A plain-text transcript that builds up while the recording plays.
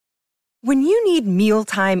When you need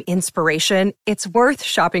mealtime inspiration, it's worth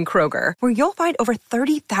shopping Kroger, where you'll find over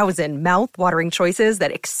 30,000 mouth-watering choices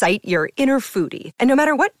that excite your inner foodie. And no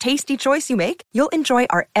matter what tasty choice you make, you'll enjoy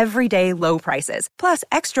our everyday low prices, plus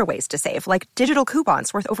extra ways to save, like digital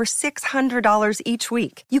coupons worth over $600 each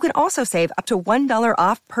week. You can also save up to $1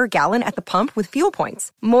 off per gallon at the pump with fuel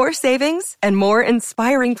points. More savings and more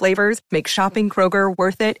inspiring flavors make shopping Kroger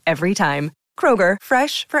worth it every time. Kroger,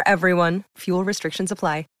 fresh for everyone. Fuel restrictions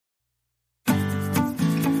apply.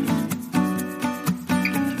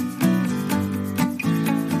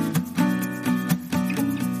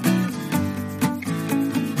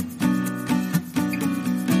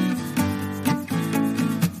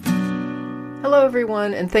 Hello,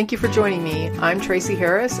 everyone, and thank you for joining me. I'm Tracy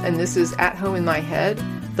Harris, and this is At Home in My Head,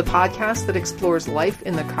 the podcast that explores life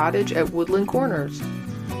in the cottage at Woodland Corners.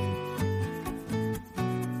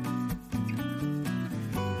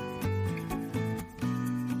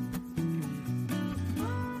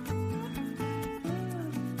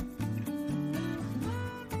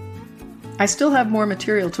 I still have more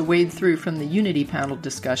material to wade through from the Unity panel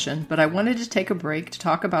discussion, but I wanted to take a break to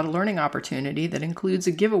talk about a learning opportunity that includes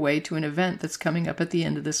a giveaway to an event that's coming up at the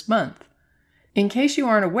end of this month. In case you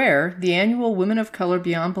aren't aware, the annual Women of Color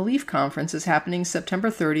Beyond Belief Conference is happening September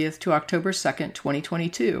 30th to October 2nd,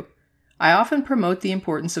 2022. I often promote the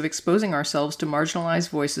importance of exposing ourselves to marginalized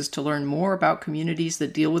voices to learn more about communities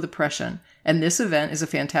that deal with oppression, and this event is a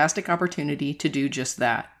fantastic opportunity to do just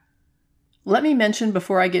that. Let me mention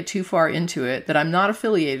before I get too far into it that I'm not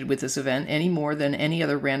affiliated with this event any more than any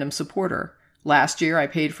other random supporter. Last year, I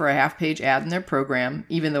paid for a half-page ad in their program,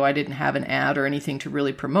 even though I didn't have an ad or anything to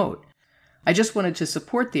really promote. I just wanted to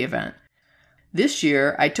support the event. This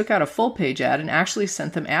year, I took out a full-page ad and actually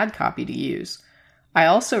sent them ad copy to use. I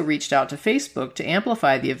also reached out to Facebook to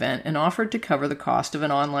amplify the event and offered to cover the cost of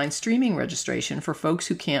an online streaming registration for folks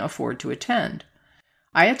who can't afford to attend.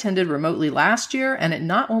 I attended remotely last year, and it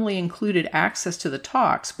not only included access to the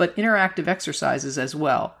talks, but interactive exercises as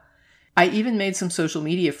well. I even made some social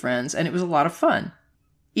media friends, and it was a lot of fun.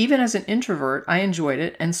 Even as an introvert, I enjoyed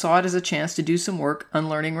it and saw it as a chance to do some work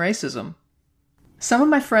unlearning racism. Some of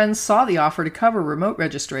my friends saw the offer to cover remote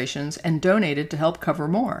registrations and donated to help cover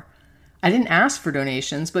more. I didn't ask for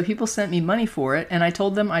donations, but people sent me money for it, and I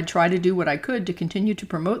told them I'd try to do what I could to continue to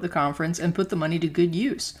promote the conference and put the money to good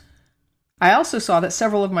use. I also saw that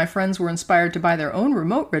several of my friends were inspired to buy their own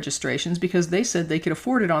remote registrations because they said they could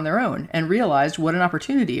afford it on their own and realized what an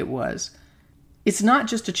opportunity it was. It's not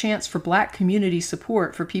just a chance for Black community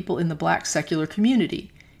support for people in the Black secular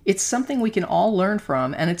community. It's something we can all learn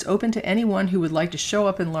from, and it's open to anyone who would like to show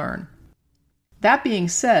up and learn. That being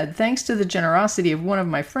said, thanks to the generosity of one of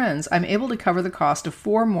my friends, I'm able to cover the cost of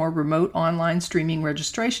 4 more remote online streaming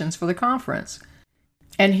registrations for the conference.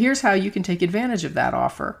 And here's how you can take advantage of that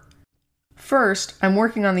offer. First, I'm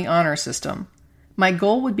working on the honor system. My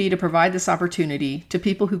goal would be to provide this opportunity to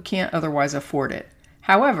people who can't otherwise afford it.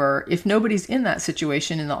 However, if nobody's in that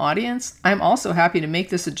situation in the audience, I'm also happy to make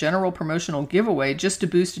this a general promotional giveaway just to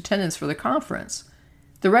boost attendance for the conference.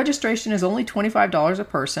 The registration is only $25 a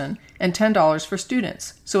person and $10 for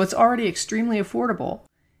students, so it's already extremely affordable.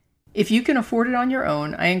 If you can afford it on your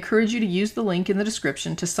own, I encourage you to use the link in the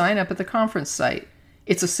description to sign up at the conference site.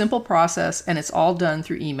 It's a simple process, and it's all done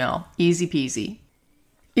through email. Easy peasy.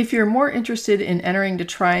 If you're more interested in entering to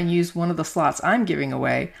try and use one of the slots I'm giving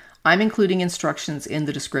away, I'm including instructions in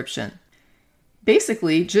the description.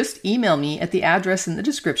 Basically, just email me at the address in the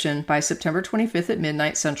description by September 25th at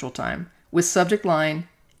midnight Central Time, with subject line,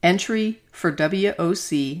 Entry for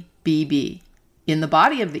WOCBB. In the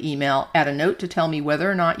body of the email, add a note to tell me whether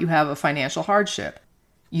or not you have a financial hardship.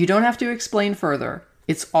 You don't have to explain further.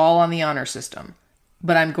 It's all on the honor system.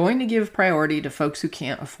 But I'm going to give priority to folks who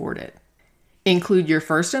can't afford it. Include your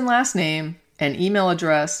first and last name, an email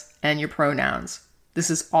address, and your pronouns. This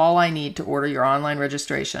is all I need to order your online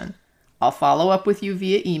registration. I'll follow up with you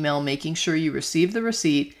via email, making sure you receive the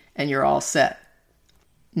receipt and you're all set.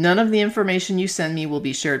 None of the information you send me will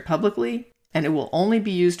be shared publicly, and it will only be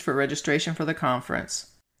used for registration for the conference.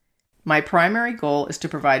 My primary goal is to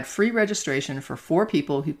provide free registration for 4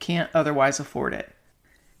 people who can't otherwise afford it.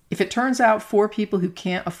 If it turns out 4 people who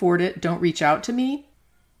can't afford it don't reach out to me,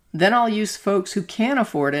 then I'll use folks who can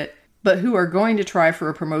afford it, but who are going to try for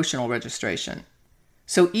a promotional registration.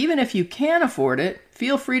 So even if you can afford it,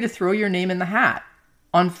 feel free to throw your name in the hat.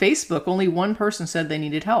 On Facebook, only 1 person said they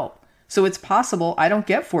needed help. So it's possible I don't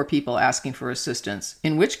get 4 people asking for assistance,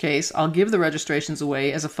 in which case I'll give the registrations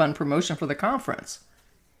away as a fun promotion for the conference.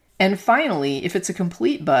 And finally, if it's a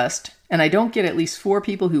complete bust, and I don't get at least 4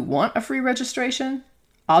 people who want a free registration,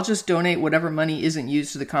 I'll just donate whatever money isn't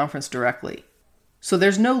used to the conference directly. So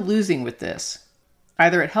there's no losing with this.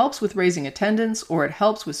 Either it helps with raising attendance or it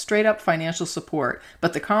helps with straight up financial support,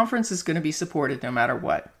 but the conference is going to be supported no matter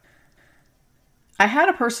what. I had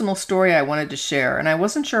a personal story I wanted to share, and I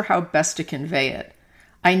wasn't sure how best to convey it.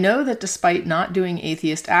 I know that despite not doing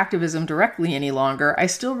atheist activism directly any longer, I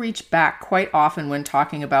still reach back quite often when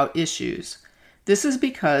talking about issues. This is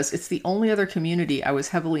because it's the only other community I was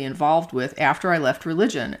heavily involved with after I left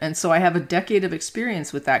religion, and so I have a decade of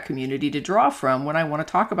experience with that community to draw from when I want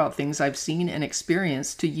to talk about things I've seen and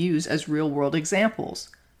experienced to use as real-world examples.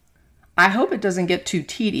 I hope it doesn't get too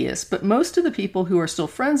tedious, but most of the people who are still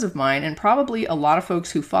friends of mine, and probably a lot of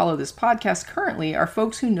folks who follow this podcast currently, are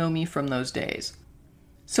folks who know me from those days.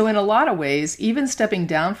 So in a lot of ways, even stepping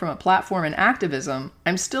down from a platform in activism,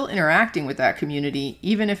 I'm still interacting with that community,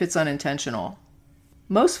 even if it's unintentional.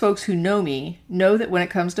 Most folks who know me know that when it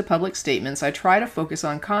comes to public statements, I try to focus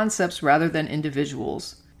on concepts rather than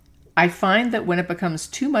individuals. I find that when it becomes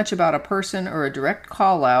too much about a person or a direct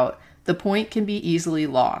call-out, the point can be easily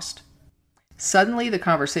lost. Suddenly, the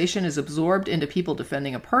conversation is absorbed into people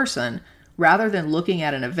defending a person, rather than looking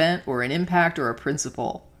at an event or an impact or a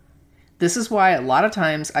principle. This is why a lot of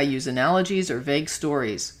times I use analogies or vague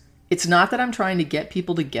stories. It's not that I'm trying to get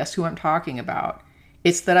people to guess who I'm talking about.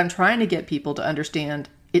 It's that I'm trying to get people to understand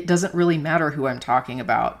it doesn't really matter who I'm talking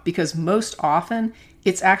about, because most often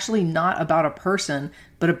it's actually not about a person,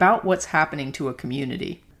 but about what's happening to a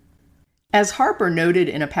community. As Harper noted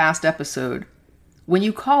in a past episode, when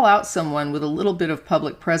you call out someone with a little bit of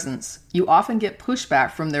public presence, you often get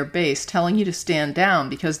pushback from their base telling you to stand down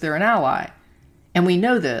because they're an ally. And we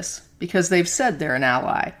know this because they've said they're an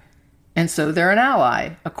ally. And so they're an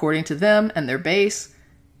ally, according to them and their base,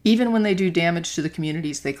 even when they do damage to the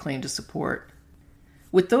communities they claim to support.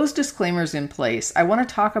 With those disclaimers in place, I want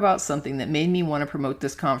to talk about something that made me want to promote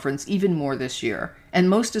this conference even more this year, and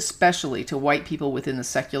most especially to white people within the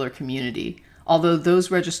secular community, although those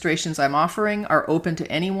registrations I'm offering are open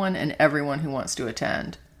to anyone and everyone who wants to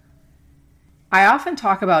attend. I often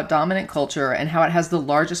talk about dominant culture and how it has the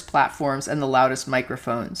largest platforms and the loudest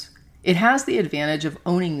microphones. It has the advantage of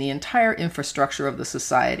owning the entire infrastructure of the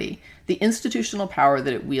society. The institutional power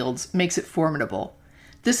that it wields makes it formidable.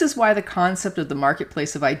 This is why the concept of the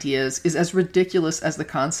marketplace of ideas is as ridiculous as the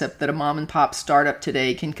concept that a mom-and-pop startup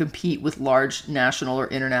today can compete with large national or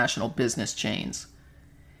international business chains.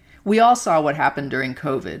 We all saw what happened during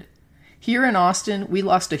COVID. Here in Austin, we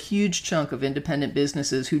lost a huge chunk of independent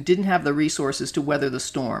businesses who didn't have the resources to weather the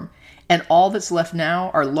storm, and all that's left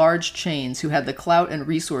now are large chains who had the clout and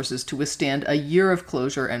resources to withstand a year of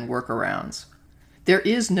closure and workarounds. There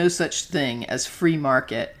is no such thing as free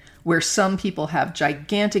market, where some people have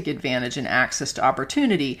gigantic advantage in access to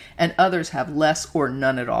opportunity and others have less or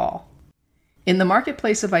none at all. In the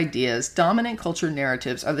marketplace of ideas, dominant culture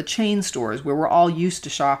narratives are the chain stores where we're all used to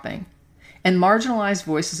shopping. And marginalized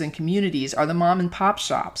voices and communities are the mom and pop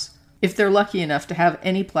shops, if they're lucky enough to have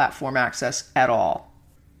any platform access at all.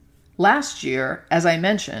 Last year, as I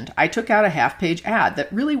mentioned, I took out a half-page ad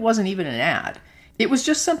that really wasn't even an ad. It was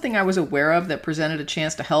just something I was aware of that presented a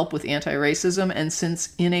chance to help with anti-racism, and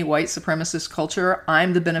since in a white supremacist culture,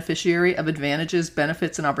 I'm the beneficiary of advantages,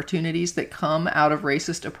 benefits, and opportunities that come out of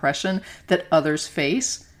racist oppression that others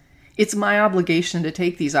face, it's my obligation to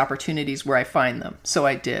take these opportunities where I find them, so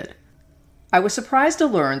I did. I was surprised to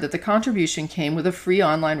learn that the contribution came with a free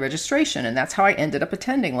online registration, and that's how I ended up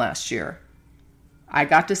attending last year. I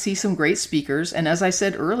got to see some great speakers, and as I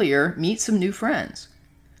said earlier, meet some new friends.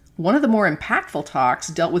 One of the more impactful talks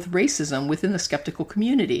dealt with racism within the skeptical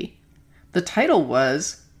community. The title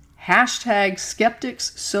was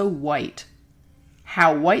 #SkepticsSoWhite: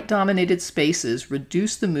 How White-Dominated Spaces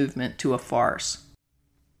Reduce the Movement to a Farce.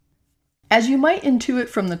 As you might intuit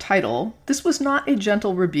from the title, this was not a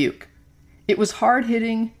gentle rebuke. It was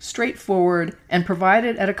hard-hitting, straightforward, and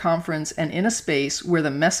provided at a conference and in a space where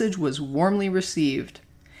the message was warmly received.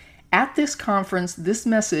 At this conference, this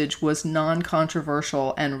message was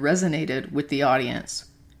non-controversial and resonated with the audience.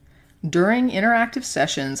 During interactive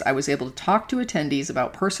sessions, I was able to talk to attendees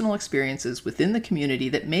about personal experiences within the community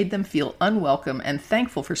that made them feel unwelcome and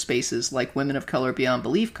thankful for spaces like Women of Color Beyond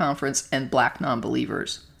Belief Conference and Black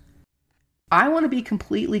Nonbelievers. I want to be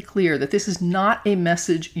completely clear that this is not a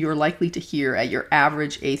message you're likely to hear at your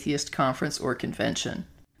average atheist conference or convention,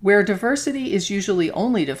 where diversity is usually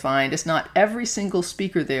only defined as not every single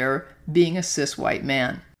speaker there being a cis white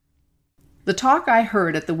man. The talk I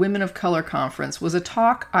heard at the Women of Color conference was a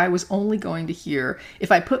talk I was only going to hear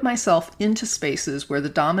if I put myself into spaces where the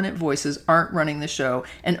dominant voices aren't running the show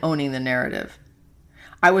and owning the narrative.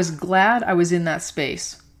 I was glad I was in that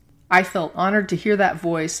space. I felt honored to hear that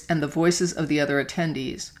voice and the voices of the other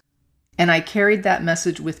attendees. And I carried that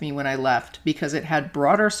message with me when I left because it had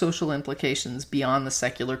broader social implications beyond the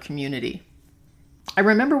secular community. I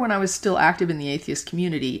remember when I was still active in the atheist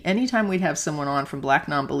community, anytime we'd have someone on from Black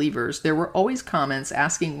non-believers, there were always comments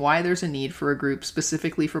asking why there's a need for a group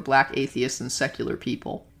specifically for Black atheists and secular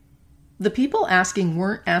people. The people asking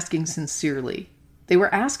weren't asking sincerely. They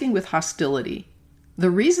were asking with hostility.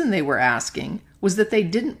 The reason they were asking was that they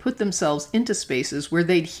didn't put themselves into spaces where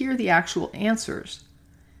they'd hear the actual answers.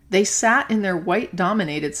 They sat in their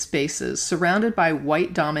white-dominated spaces, surrounded by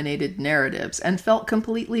white-dominated narratives, and felt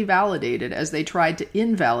completely validated as they tried to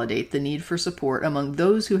invalidate the need for support among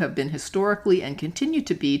those who have been historically and continue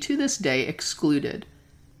to be, to this day, excluded.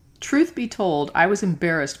 Truth be told, I was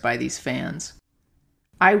embarrassed by these fans.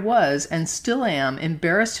 I was, and still am,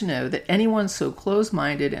 embarrassed to know that anyone so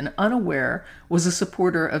close-minded and unaware was a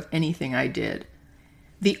supporter of anything I did.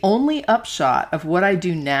 The only upshot of what I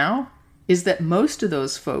do now is that most of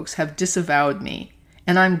those folks have disavowed me,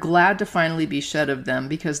 and I'm glad to finally be shed of them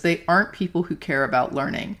because they aren't people who care about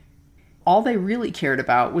learning. All they really cared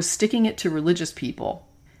about was sticking it to religious people,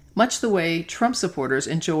 much the way Trump supporters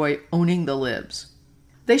enjoy owning the libs.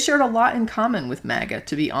 They shared a lot in common with MAGA,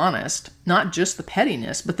 to be honest, not just the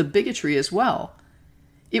pettiness, but the bigotry as well.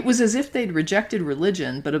 It was as if they'd rejected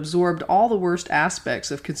religion but absorbed all the worst aspects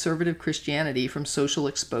of conservative Christianity from social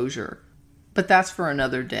exposure. But that's for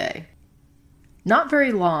another day. Not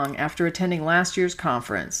very long after attending last year's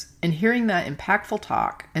conference and hearing that impactful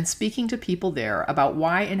talk and speaking to people there about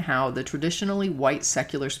why and how the traditionally white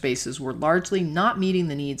secular spaces were largely not meeting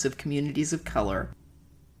the needs of communities of color,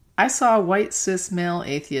 I saw a white cis male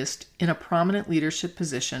atheist in a prominent leadership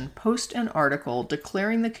position post an article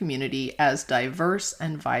declaring the community as diverse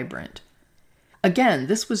and vibrant. Again,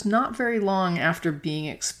 this was not very long after being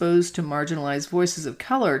exposed to marginalized voices of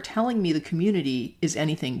color telling me the community is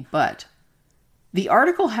anything but. The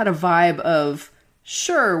article had a vibe of,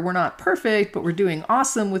 sure, we're not perfect, but we're doing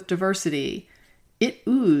awesome with diversity. It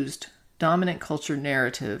oozed dominant culture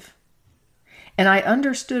narrative. And I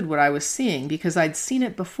understood what I was seeing because I'd seen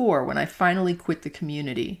it before when I finally quit the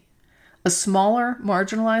community. A smaller,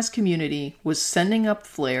 marginalized community was sending up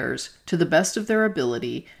flares to the best of their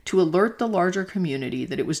ability to alert the larger community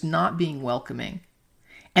that it was not being welcoming.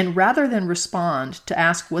 And rather than respond to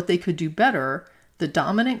ask what they could do better, the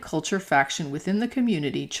dominant culture faction within the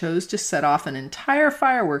community chose to set off an entire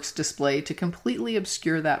fireworks display to completely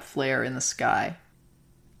obscure that flare in the sky.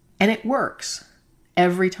 And it works.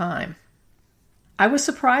 Every time. I was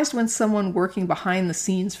surprised when someone working behind the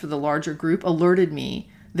scenes for the larger group alerted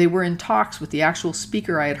me they were in talks with the actual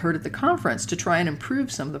speaker I had heard at the conference to try and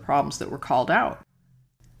improve some of the problems that were called out.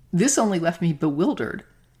 This only left me bewildered.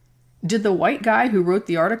 Did the white guy who wrote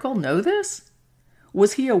the article know this?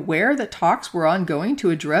 Was he aware that talks were ongoing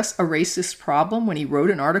to address a racist problem when he wrote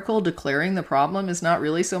an article declaring the problem is not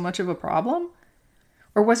really so much of a problem?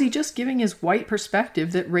 Or was he just giving his white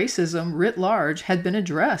perspective that racism writ large had been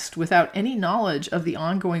addressed without any knowledge of the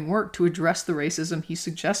ongoing work to address the racism he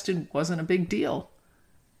suggested wasn't a big deal?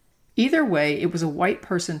 Either way, it was a white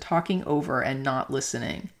person talking over and not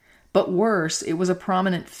listening. But worse, it was a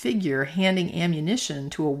prominent figure handing ammunition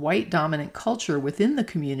to a white dominant culture within the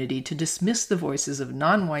community to dismiss the voices of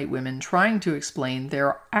non-white women trying to explain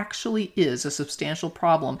there actually is a substantial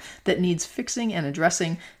problem that needs fixing and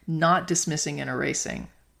addressing, not dismissing and erasing.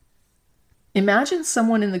 Imagine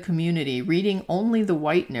someone in the community reading only the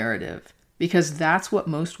white narrative, because that's what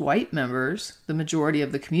most white members, the majority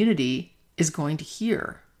of the community, is going to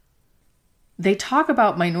hear. They talk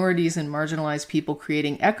about minorities and marginalized people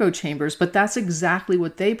creating echo chambers, but that's exactly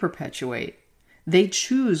what they perpetuate. They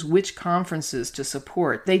choose which conferences to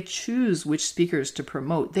support. They choose which speakers to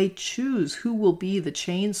promote. They choose who will be the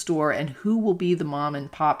chain store and who will be the mom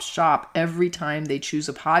and pop shop every time they choose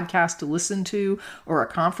a podcast to listen to or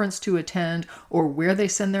a conference to attend or where they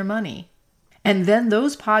send their money. And then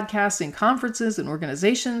those podcasts and conferences and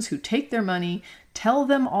organizations who take their money tell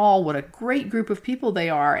them all what a great group of people they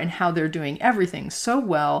are and how they're doing everything so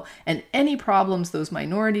well, and any problems those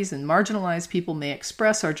minorities and marginalized people may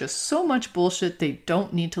express are just so much bullshit they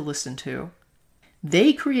don't need to listen to.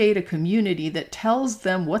 They create a community that tells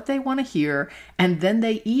them what they want to hear, and then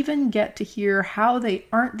they even get to hear how they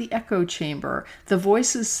aren't the echo chamber. The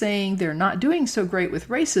voices saying they're not doing so great with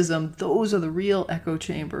racism, those are the real echo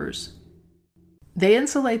chambers. They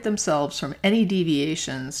insulate themselves from any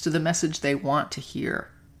deviations to the message they want to hear.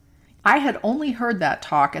 I had only heard that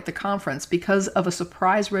talk at the conference because of a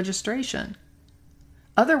surprise registration.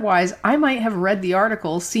 Otherwise, I might have read the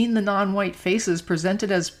article, seen the non-white faces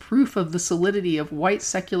presented as proof of the solidity of white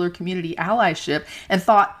secular community allyship, and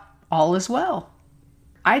thought, all is well.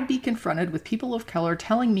 I'd be confronted with people of color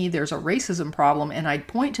telling me there's a racism problem, and I'd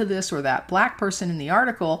point to this or that black person in the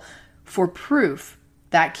article for proof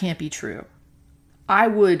that can't be true. I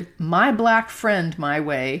would my black friend my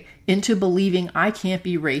way into believing I can't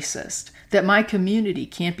be racist, that my community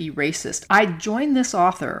can't be racist. I'd join this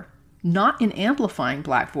author not in amplifying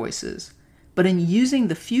black voices, but in using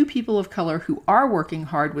the few people of color who are working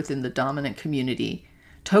hard within the dominant community,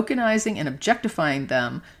 tokenizing and objectifying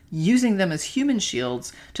them, using them as human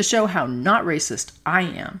shields to show how not racist I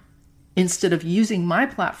am, instead of using my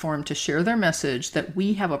platform to share their message that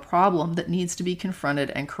we have a problem that needs to be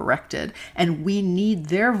confronted and corrected, and we need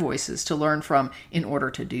their voices to learn from in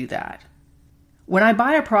order to do that. When I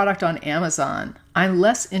buy a product on Amazon, I'm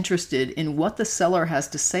less interested in what the seller has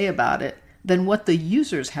to say about it than what the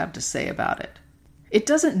users have to say about it. It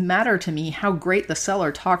doesn't matter to me how great the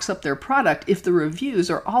seller talks up their product if the reviews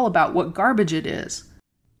are all about what garbage it is.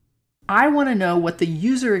 I want to know what the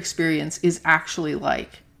user experience is actually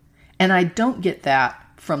like. And I don't get that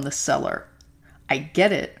from the seller. I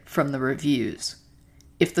get it from the reviews.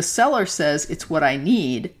 If the seller says it's what I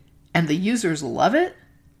need and the users love it,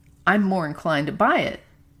 I'm more inclined to buy it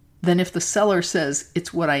than if the seller says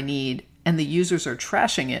it's what I need and the users are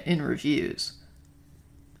trashing it in reviews.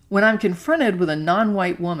 When I'm confronted with a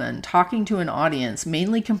non-white woman talking to an audience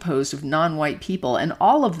mainly composed of non-white people, and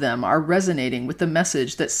all of them are resonating with the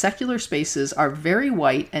message that secular spaces are very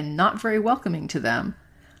white and not very welcoming to them,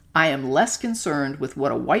 I am less concerned with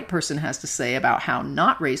what a white person has to say about how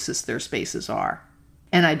not racist their spaces are.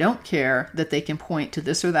 And I don't care that they can point to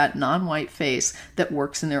this or that non-white face that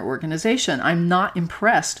works in their organization. I'm not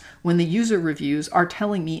impressed when the user reviews are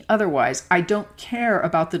telling me otherwise. I don't care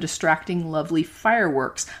about the distracting, lovely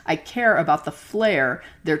fireworks. I care about the flair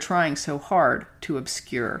they're trying so hard to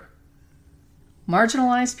obscure.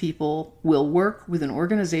 Marginalized people will work with an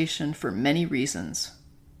organization for many reasons.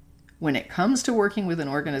 When it comes to working with an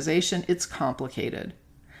organization, it's complicated.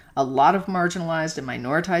 A lot of marginalized and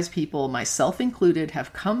minoritized people, myself included,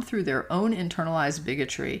 have come through their own internalized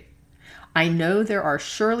bigotry. I know there are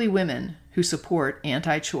surely women who support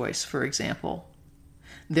anti-choice, for example.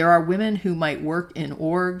 There are women who might work in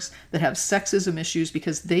orgs that have sexism issues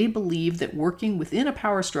because they believe that working within a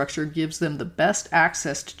power structure gives them the best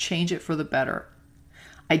access to change it for the better.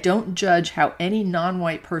 I don't judge how any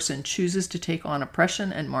non-white person chooses to take on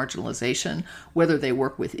oppression and marginalization, whether they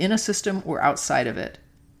work within a system or outside of it.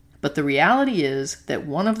 But the reality is that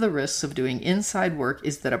one of the risks of doing inside work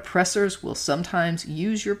is that oppressors will sometimes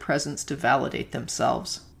use your presence to validate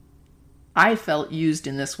themselves. I felt used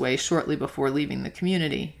in this way shortly before leaving the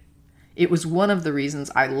community. It was one of the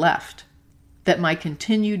reasons I left, that my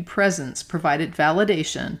continued presence provided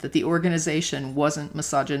validation that the organization wasn't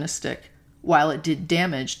misogynistic, while it did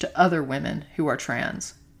damage to other women who are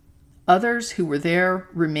trans. Others who were there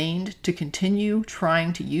remained to continue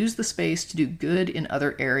trying to use the space to do good in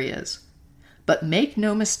other areas. But make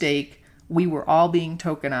no mistake, we were all being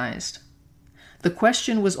tokenized. The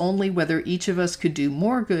question was only whether each of us could do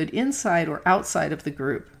more good inside or outside of the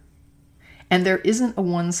group. And there isn't a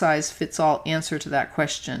one-size-fits-all answer to that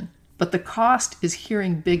question, but the cost is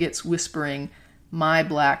hearing bigots whispering, "My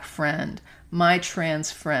black friend," "my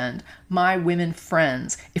trans friend," "my women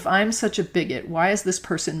friends." If I'm such a bigot, why is this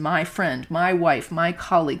person my friend, my wife, my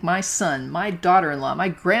colleague, my son, my daughter-in-law, my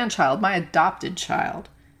grandchild, my adopted child?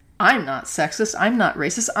 I'm not sexist, I'm not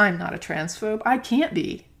racist, I'm not a transphobe. I can't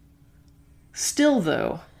be. Still,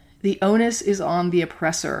 though, the onus is on the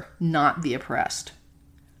oppressor, not the oppressed.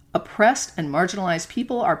 Oppressed and marginalized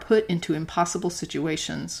people are put into impossible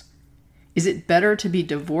situations. Is it better to be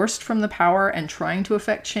divorced from the power and trying to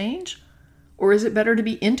affect change? Or is it better to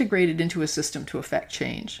be integrated into a system to affect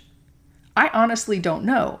change? I honestly don't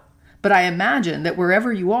know, but I imagine that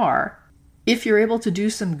wherever you are, if you're able to do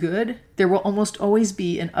some good, there will almost always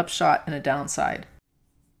be an upshot and a downside.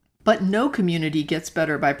 But no community gets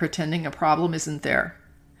better by pretending a problem isn't there.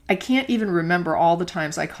 I can't even remember all the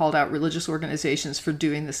times I called out religious organizations for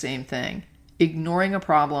doing the same thing, ignoring a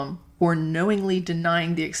problem or knowingly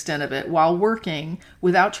denying the extent of it while working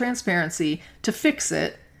without transparency to fix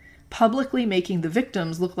it, publicly making the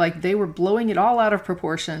victims look like they were blowing it all out of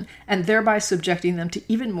proportion and thereby subjecting them to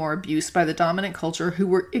even more abuse by the dominant culture who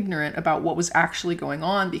were ignorant about what was actually going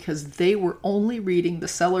on because they were only reading the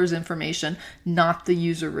seller's information, not the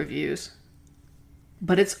user reviews.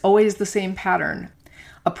 But it's always the same pattern.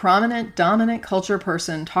 A prominent, dominant culture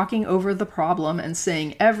person talking over the problem and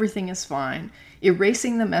saying everything is fine,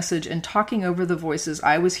 erasing the message and talking over the voices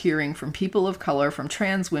I was hearing from people of color, from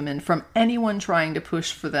trans women, from anyone trying to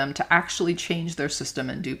push for them to actually change their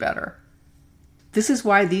system and do better. This is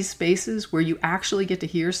why these spaces where you actually get to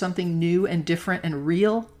hear something new and different and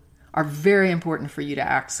real are very important for you to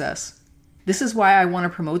access. This is why I want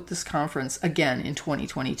to promote this conference again in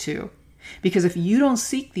 2022. Because if you don't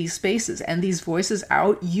seek these spaces and these voices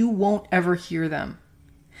out, you won't ever hear them.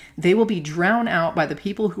 They will be drowned out by the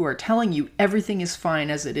people who are telling you everything is fine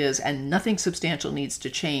as it is and nothing substantial needs to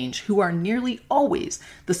change, who are nearly always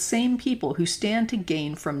the same people who stand to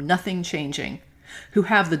gain from nothing changing, who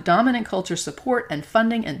have the dominant culture support and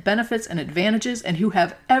funding and benefits and advantages, and who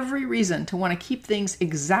have every reason to want to keep things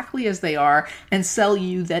exactly as they are and sell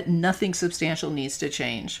you that nothing substantial needs to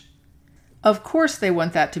change. Of course they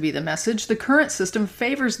want that to be the message. The current system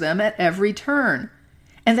favors them at every turn.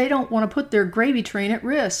 And they don't want to put their gravy train at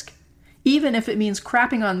risk, even if it means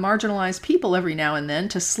crapping on marginalized people every now and then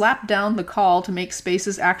to slap down the call to make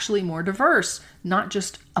spaces actually more diverse, not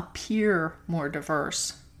just appear more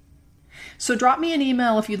diverse. So drop me an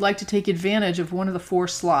email if you'd like to take advantage of one of the 4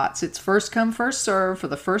 slots. It's first come, first serve for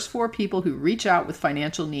the first 4 people who reach out with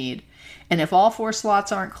financial need. And if all 4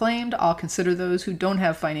 slots aren't claimed, I'll consider those who don't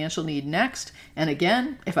have financial need next. And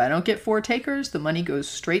again, if I don't get 4 takers, the money goes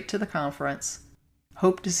straight to the conference.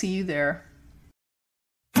 Hope to see you there.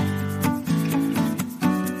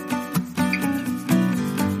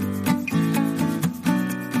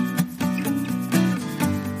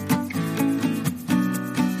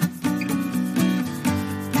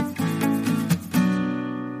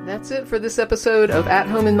 That's it for this episode of At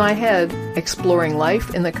Home in My Head, exploring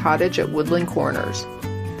life in the cottage at Woodland Corners.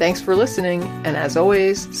 Thanks for listening, and as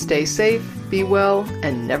always, stay safe, be well,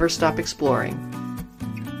 and never stop exploring.